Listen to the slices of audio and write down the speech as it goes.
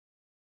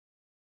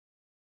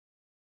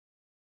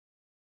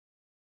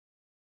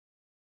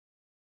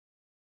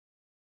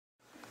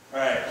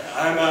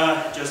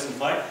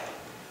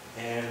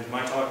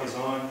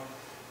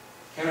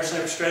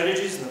perfect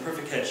strategies and the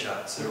perfect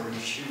headshot. So we're going to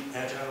shoot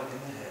Agile in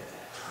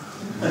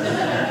the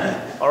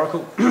head.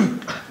 Oracle.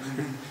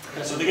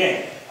 So the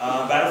game,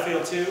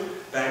 Battlefield 2,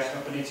 Bad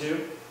Company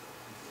 2.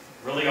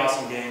 Really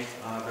awesome game,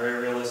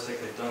 very realistic.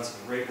 They've done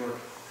some great work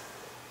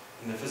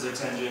in the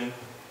physics engine,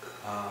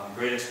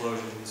 great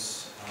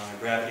explosions,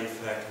 gravity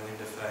effect,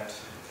 wind effect.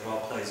 It all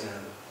plays in.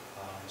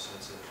 So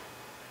it's a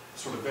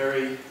sort of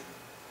very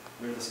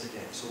realistic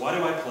game. So why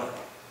do I play?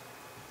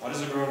 Why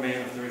does a grown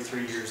man of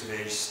 33 years of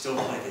age still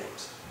play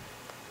games?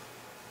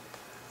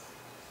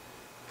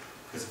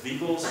 Because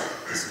vehicles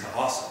is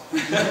awesome.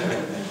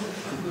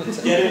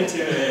 To get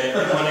into a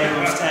one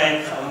Abrams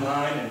tank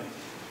online and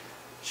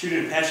shoot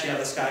an Apache out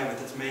of the sky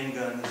with its main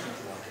gun, there's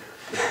nothing like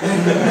it.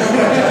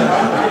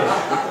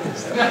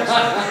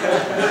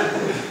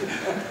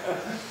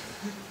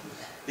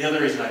 The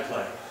other reason I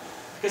play,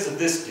 because of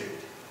this dude.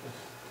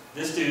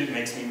 This dude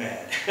makes me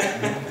mad.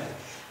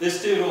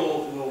 This dude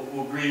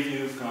will grieve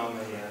you from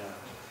a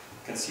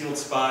concealed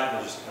spot,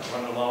 you're just going to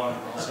run along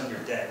and all of a sudden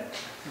you're dead.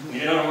 And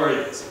you don't know where he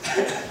is.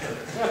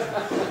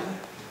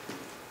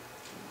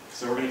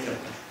 So we're going to kill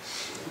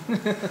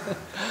him.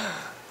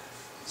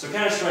 So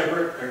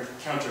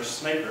counter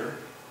sniper,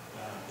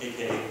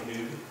 aka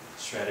noob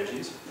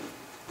strategies.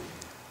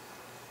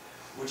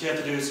 What you have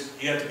to do is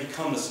you have to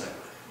become the sniper.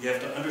 You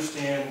have to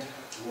understand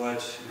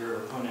what your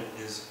opponent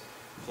is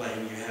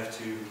playing. You have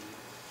to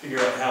figure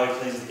out how he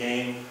plays the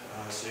game,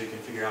 so you can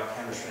figure out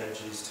counter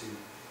strategies to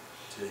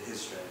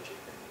his strategy.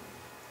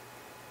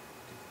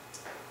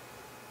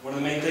 One of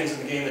the main things in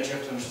the game that you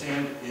have to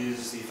understand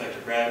is the effect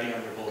of gravity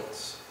on your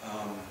bullets.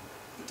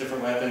 The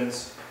different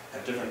weapons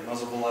have different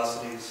muzzle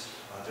velocities,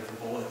 different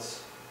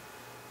bullets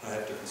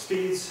have different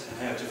speeds, and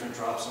have different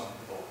drops on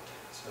the bullet.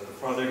 So the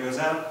farther it goes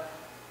out,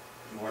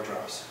 the more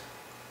drops.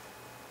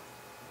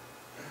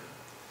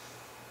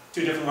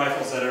 Two different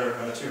rifles that are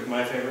two of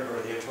my favorite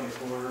are the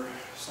M24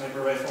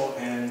 sniper rifle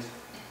and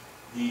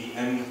the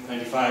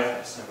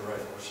M95 sniper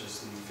rifle, which is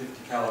the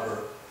 50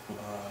 caliber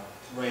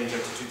range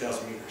up to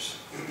 2,000 meters.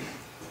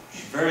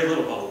 Very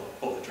little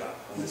bullet drop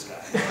on this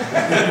guy.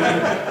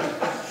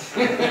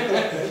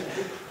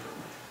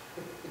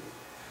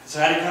 So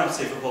how do you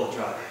compensate for bullet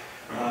drop?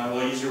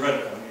 Well, use your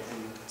reticle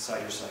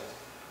inside your sight.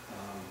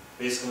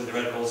 Basically, the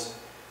reticles,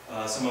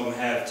 some of them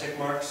have tick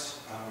marks,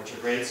 which are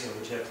great. So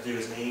what you have to do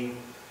is aim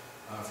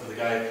for the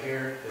guy up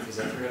here, if he's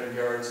at 300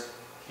 yards,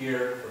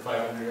 here for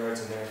 500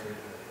 yards, and there for 800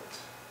 yards.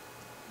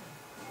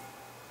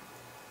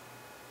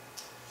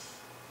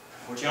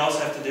 What you also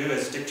have to do,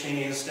 as Dick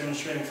Cheney is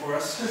demonstrating for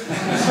us,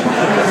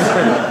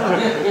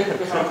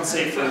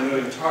 compensate for a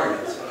moving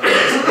target.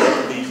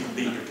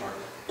 Beat your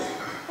target.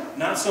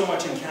 Not so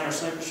much in counter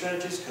sniper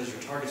strategies, because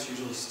your target's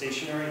usually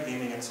stationary,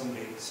 aiming at some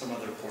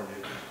other poor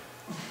dude.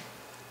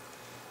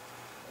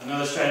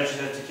 Another strategy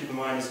you have to keep in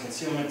mind is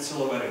concealment and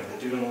silhouetting.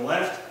 The dude on the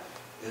left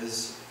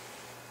is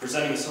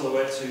presenting a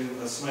silhouette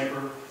to a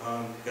sniper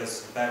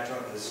because the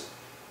backdrop is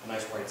a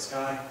nice bright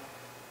sky.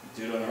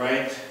 The dude on the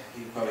right,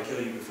 he can probably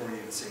kill you before you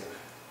even see him.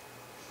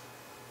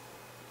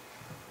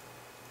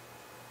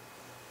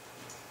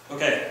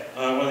 Okay,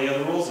 one of the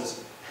other rules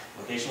is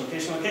location,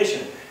 location,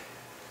 location.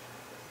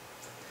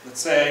 Let's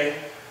say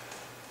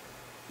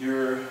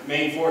your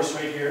main force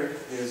right here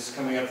is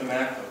coming up the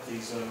map of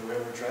these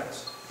railroad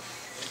tracks.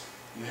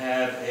 You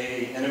have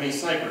an enemy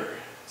sniper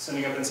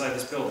sitting up inside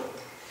this building.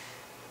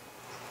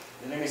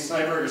 The enemy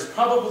sniper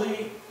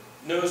probably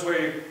knows where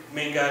your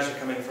main guys are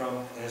coming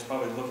from and is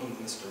probably looking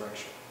in this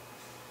direction.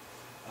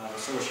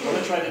 So what you want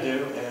to try to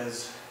do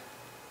is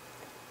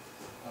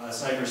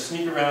sniper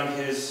sneak around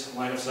his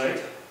line of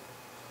sight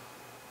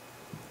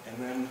and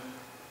then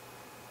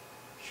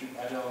shoot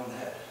Agile in the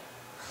head.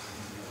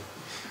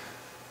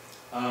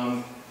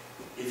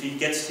 If he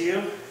gets to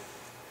you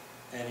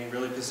and he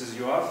really pisses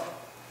you off,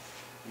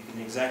 you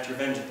can exact your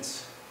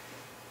vengeance,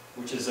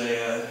 which is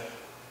a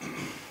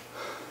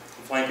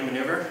flanking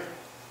maneuver.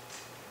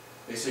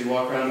 Basically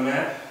walk around the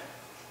map,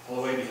 pull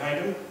away behind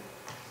him,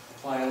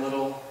 apply a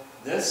little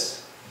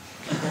this,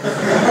 a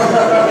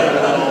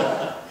little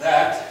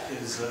that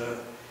is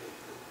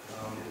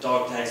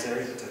dog tags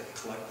area to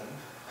collect them.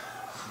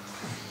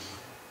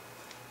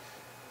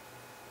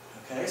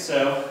 Okay,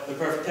 so the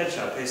perfect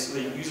headshot,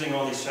 basically using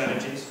all these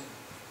strategies,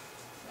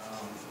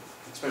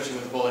 especially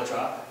with the bullet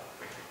drop,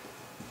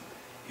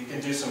 you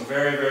can do some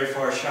very, very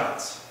far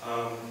shots.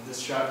 This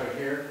shot right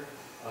here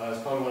is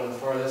probably one of the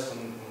farthest,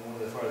 and one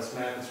of the farthest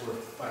map is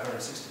worth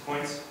 560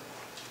 points.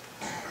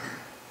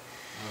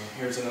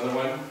 Here's another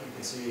one. You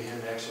can see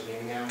him actually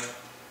aiming out.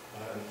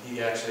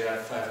 He actually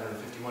got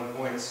 551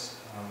 points.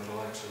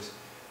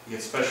 You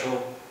get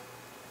special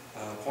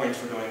points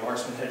for doing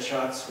marksman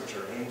headshots, which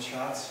are aimed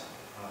shots.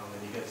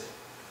 And you get a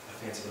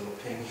fancy little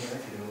ping here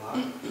if you do a lot,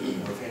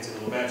 or a fancy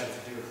little badge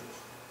if you do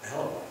a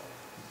hell of a lot.